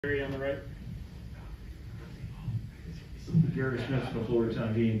Perry on the right. Gary Smith from the Florida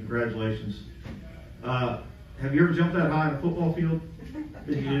Town team. Congratulations. Have you ever jumped that high in a football field?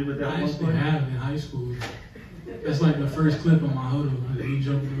 Did you do with that I one actually play? have in high school. That's like the first clip on my huddle. He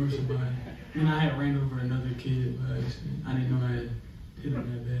jumped over somebody. And I had ran over another kid, but I didn't know I had hit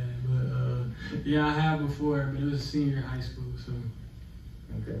him that bad. But yeah, I have before, but it was senior in high school. So.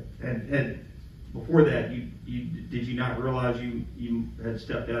 Okay. And before that, did you not realize you had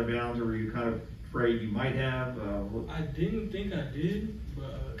stepped out of bounds, or were you kind of afraid you might have? I didn't think I did,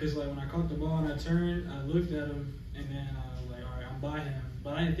 but because like when I caught the ball and I turned, I looked at him, and then I was like, all right, I'm by him.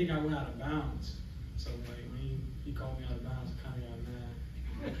 But I didn't think I went out of bounds. So like when he called me out of bounds, I kind of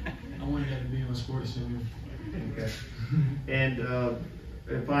got mad. I wanted that to be on Sports Center. Okay.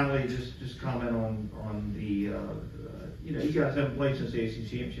 And finally, just comment on the you guys haven't played since the ACC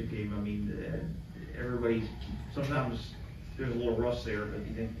championship game. I mean, everybody sometimes there's a little rust there, but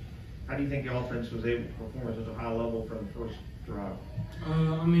how do you think the offense was able to perform at such a high level from the first drive?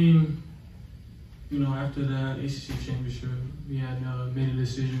 I mean, after that ACC championship, we had made a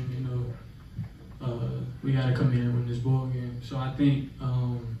decision. We got to come here and win this ball game. So I think,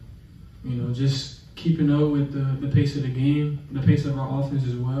 just keeping up with the pace of the game, the pace of our offense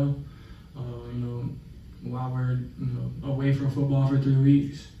as well. While we're away from football for 3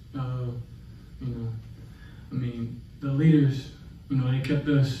 weeks, the leaders, they kept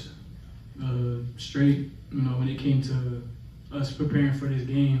us straight. When it came to us preparing for this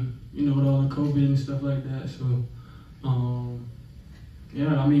game, with all the COVID and stuff like that. So,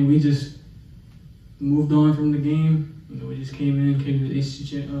 we just moved on from the game. We just came to the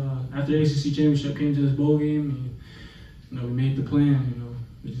ACC after the ACC championship, came to this bowl game, and we made the plan.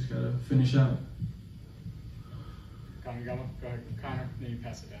 We just gotta finish out. Go ahead, Connor, then you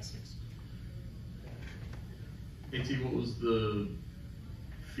pass it to Essex. AT, what was the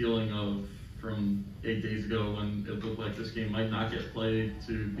feeling of from 8 days ago when it looked like this game might not get played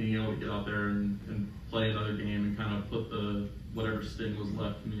to being able to get out there and play another game and kind of put the whatever sting was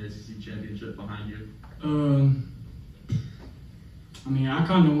left from the ACC championship behind you? I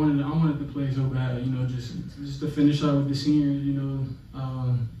kind of wanted to play so bad, just to finish out with the seniors.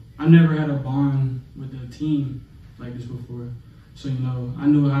 I never had a bond with the team like this before, so I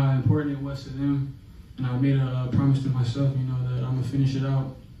knew how important it was to them, and I made a promise to myself, that I'm gonna finish it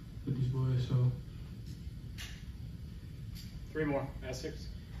out with these boys. So 3 more, Essex.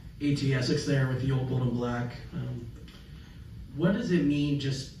 AT Essex there with the old gold and black. What does it mean,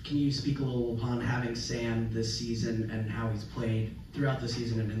 can you speak a little upon having Sam this season and how he's played throughout the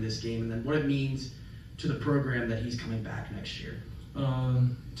season and in this game, and then what it means to the program that he's coming back next year?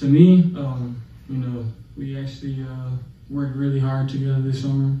 To me, we actually worked really hard together this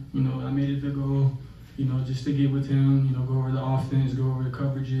summer. I made it the goal, just to get with him, go over the offense, go over the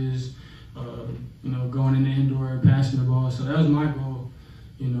coverages, going in the indoor, passing the ball. So that was my goal,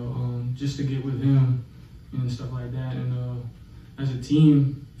 just to get with him and stuff like that. And as a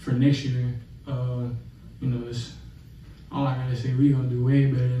team for next year, it's all I gotta say. We're gonna do way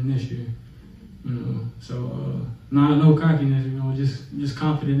better than this year. So no cockiness. Just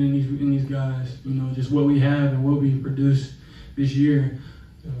confident in these guys. Just what we have and what we produce this year.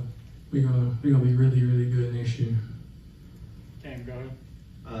 We're gonna be really, really good next year. Cam, go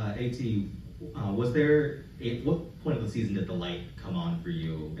ahead. AT, was there at what point of the season did the light come on for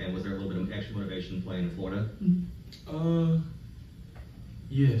you, and was there a little bit of extra motivation playing in Florida?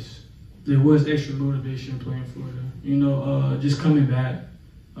 Yes, there was extra motivation playing Florida. Just coming back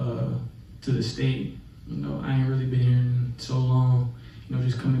to the state. I ain't really been here in so long.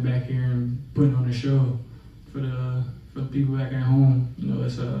 Just coming back here and putting on a show for the people back at home.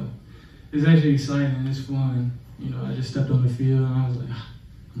 It's actually exciting and it's fun. I just stepped on the field and I was like,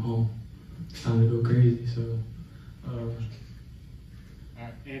 I'm home. It's time to go crazy. So. All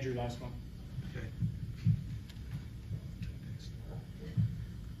right, Andrew, last one. Okay.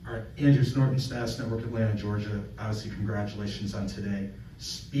 All right, Andrew Snorton, Stats Network, Atlanta, Georgia. Obviously, congratulations on today.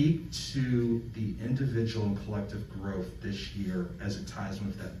 Speak to the individual and collective growth this year as it ties in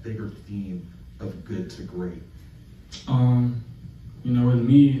with that bigger theme of good to great. With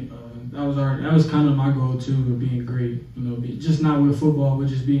me, that was kind of my goal too, of being great. Just not with football, but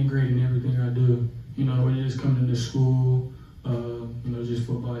just being great in everything I do. Whether it's coming to school, just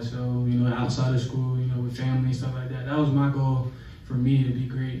football itself, outside of school, with family, stuff like that. That was my goal for me, to be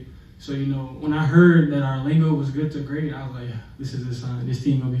great. So, when I heard that our lingo was good to great, I was like, this is a sign. This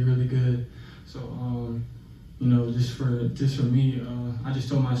team gonna be really good. So, just for me, I just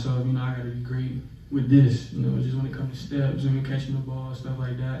told myself, I gotta be great with this. Just when it comes to steps and catching the ball, stuff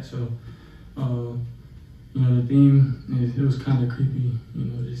like that. So, you know, the theme, it was kind of creepy, you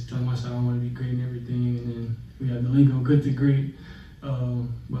know, just telling myself I want to be great and everything, and then we had the lingo, good to great. But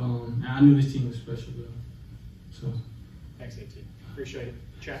I knew this team was special, though. So. Thanks, AT. Appreciate it.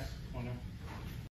 Chat, on up.